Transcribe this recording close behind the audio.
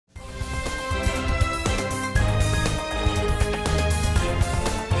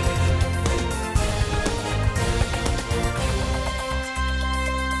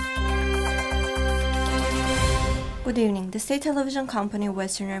Good evening. The state television company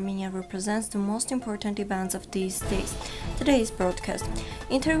Western Armenia represents the most important events of these days. Today's broadcast.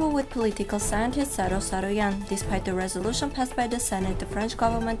 Interview with political scientist Saro Saroyan. Despite the resolution passed by the Senate, the French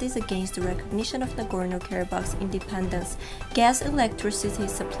government is against the recognition of Nagorno-Karabakh's independence. Gas electricity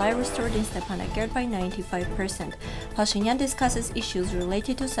supply restored in Stepanakert by 95%. Pashinyan discusses issues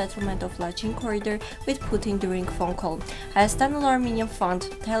related to settlement of Lachin corridor with Putin during phone call. Hayastan All Armenian Fund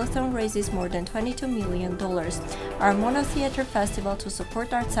Telethon raises more than $22 million. Armmono-Theatre Festival to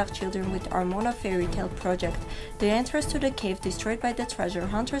support Artsakh children with Armmono-Fairy Tale project. The entrance to the cave destroyed by the treasure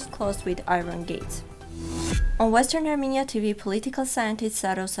hunters closed with iron gates. On Western Armenia TV, political scientist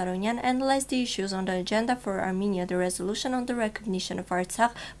Saro Saroyan analyzed the issues on the agenda for Armenia, the resolution on the recognition of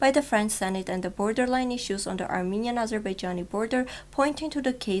Artsakh by the French Senate and the borderline issues on the Armenian-Azerbaijani border, pointing to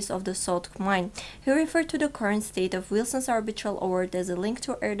the case of the Salt mine. He referred to the current state of Wilson's arbitral award as a link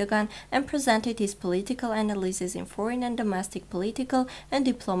to Erdogan and presented his political analysis in foreign and domestic political and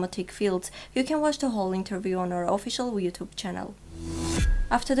diplomatic fields. You can watch the whole interview on our official YouTube channel.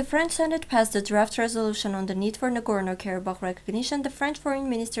 After the French Senate passed the draft resolution on the need for Nagorno-Karabakh recognition, the French foreign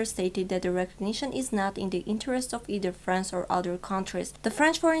minister stated that the recognition is not in the interest of either France or other countries. The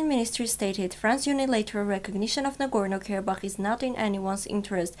French foreign ministry stated France's unilateral recognition of Nagorno-Karabakh is not in anyone's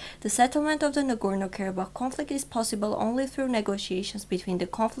interest. The settlement of the Nagorno-Karabakh conflict is possible only through negotiations between the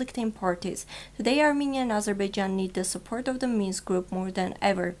conflicting parties. Today, Armenia and Azerbaijan need the support of the Minsk group more than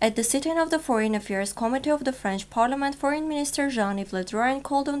ever. At the sitting of the Foreign Affairs Committee of the French Parliament, Foreign Minister Jean-Yves Le Drian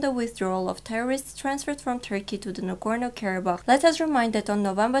called on the withdrawal of terrorists transferred from Turkey to the Nagorno-Karabakh. Let us remind that on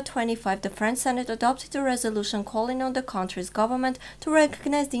November 25, the French Senate adopted a resolution calling on the country's government to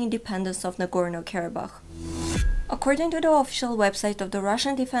recognize the independence of Nagorno-Karabakh. According to the official website of the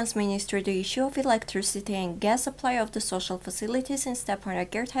Russian Defense Ministry, the issue of electricity and gas supply of the social facilities in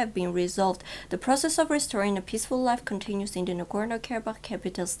Stepanakert have been resolved. The process of restoring a peaceful life continues in the Nagorno-Karabakh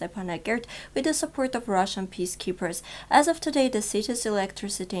capital Stepanakert with the support of Russian peacekeepers. As of today, the city's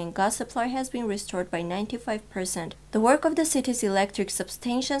electricity and gas supply has been restored by 95%. The work of the city's electric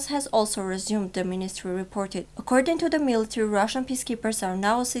substations has also resumed, the ministry reported. According to the military, Russian peacekeepers are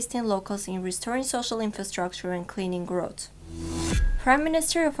now assisting locals in restoring social infrastructure and cleaning roads. Prime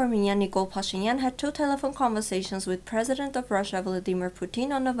Minister of Armenia Nikol Pashinyan had two telephone conversations with President of Russia Vladimir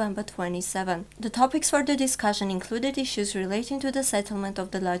Putin on November 27. The topics for the discussion included issues relating to the settlement of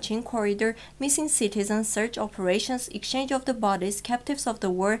the Lachin corridor, missing citizens, search operations, exchange of the bodies, captives of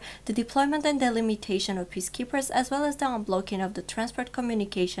the war, the deployment and delimitation of peacekeepers, as well as the unblocking of the transport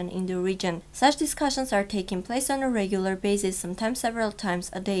communication in the region. Such discussions are taking place on a regular basis, sometimes several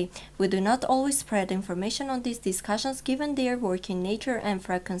times a day. We do not always spread information on these discussions given their working nature and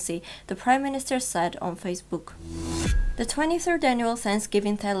frequency, the Prime Minister said on Facebook. The 23rd annual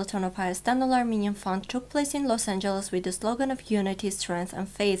Thanksgiving Telethon of Hayastan All Armenian Fund took place in Los Angeles with the slogan of Unity, Strength and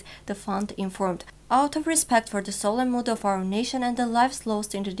Faith, the fund informed. Out of respect for the soul and mood of our nation and the lives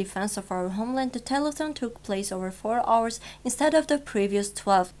lost in the defense of our homeland, the telethon took place over 4 hours instead of the previous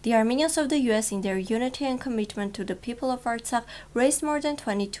 12. The Armenians of the US, in their unity and commitment to the people of Artsakh, raised more than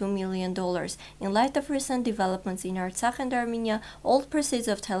 $22 million. In light of recent developments in Artsakh and Armenia, all proceeds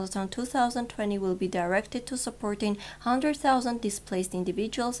of Telethon 2020 will be directed to supporting 100,000 displaced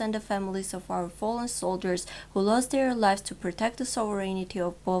individuals and the families of our fallen soldiers who lost their lives to protect the sovereignty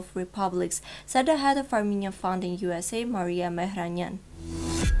of both republics, said the head of Armenian Fund in USA, Maria Mehranyan.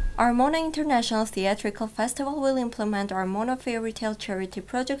 Armmono International Theatrical Festival will implement Armmono-Fairy Tale charity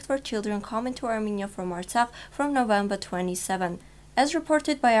project for children coming to Armenia from Artsakh from November 27. As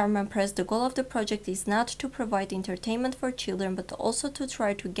reported by Armen Press, the goal of the project is not to provide entertainment for children but also to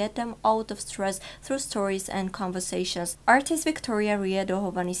try to get them out of stress through stories and conversations. Artist Victoria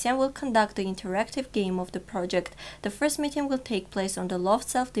Riedo-Hovanesyan will conduct the interactive game of the project. The first meeting will take place on the Love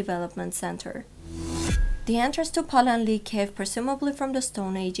Self-Development Center. The entrance to Palanli cave, presumably from the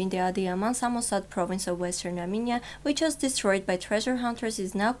Stone Age in the Adiaman Samosad province of Western Armenia, which was destroyed by treasure hunters,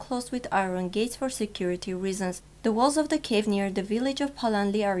 is now closed with iron gates for security reasons. The walls of the cave near the village of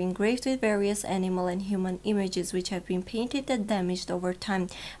Palanli are engraved with various animal and human images which have been painted and damaged over time.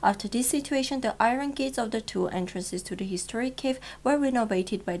 After this situation, the iron gates of the two entrances to the historic cave were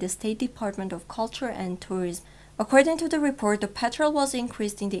renovated by the State Department of Culture and Tourism. According to the report, the patrol was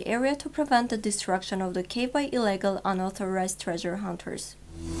increased in the area to prevent the destruction of the cave by illegal, unauthorized treasure hunters.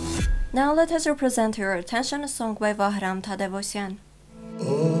 Now let us represent to your attention a song by Vahram Tadevosyan.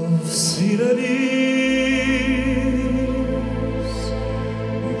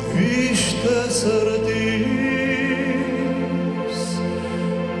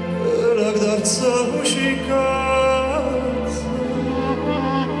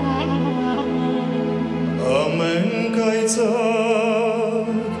 Amen.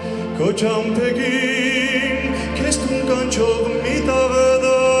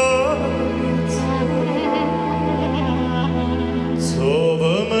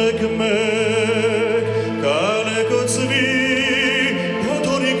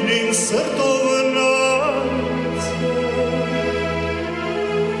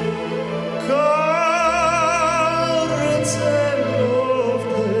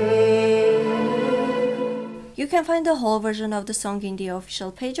 You can find the whole version of the song in the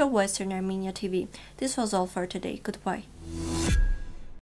official page of Western Armenia TV. This was all for today. Goodbye.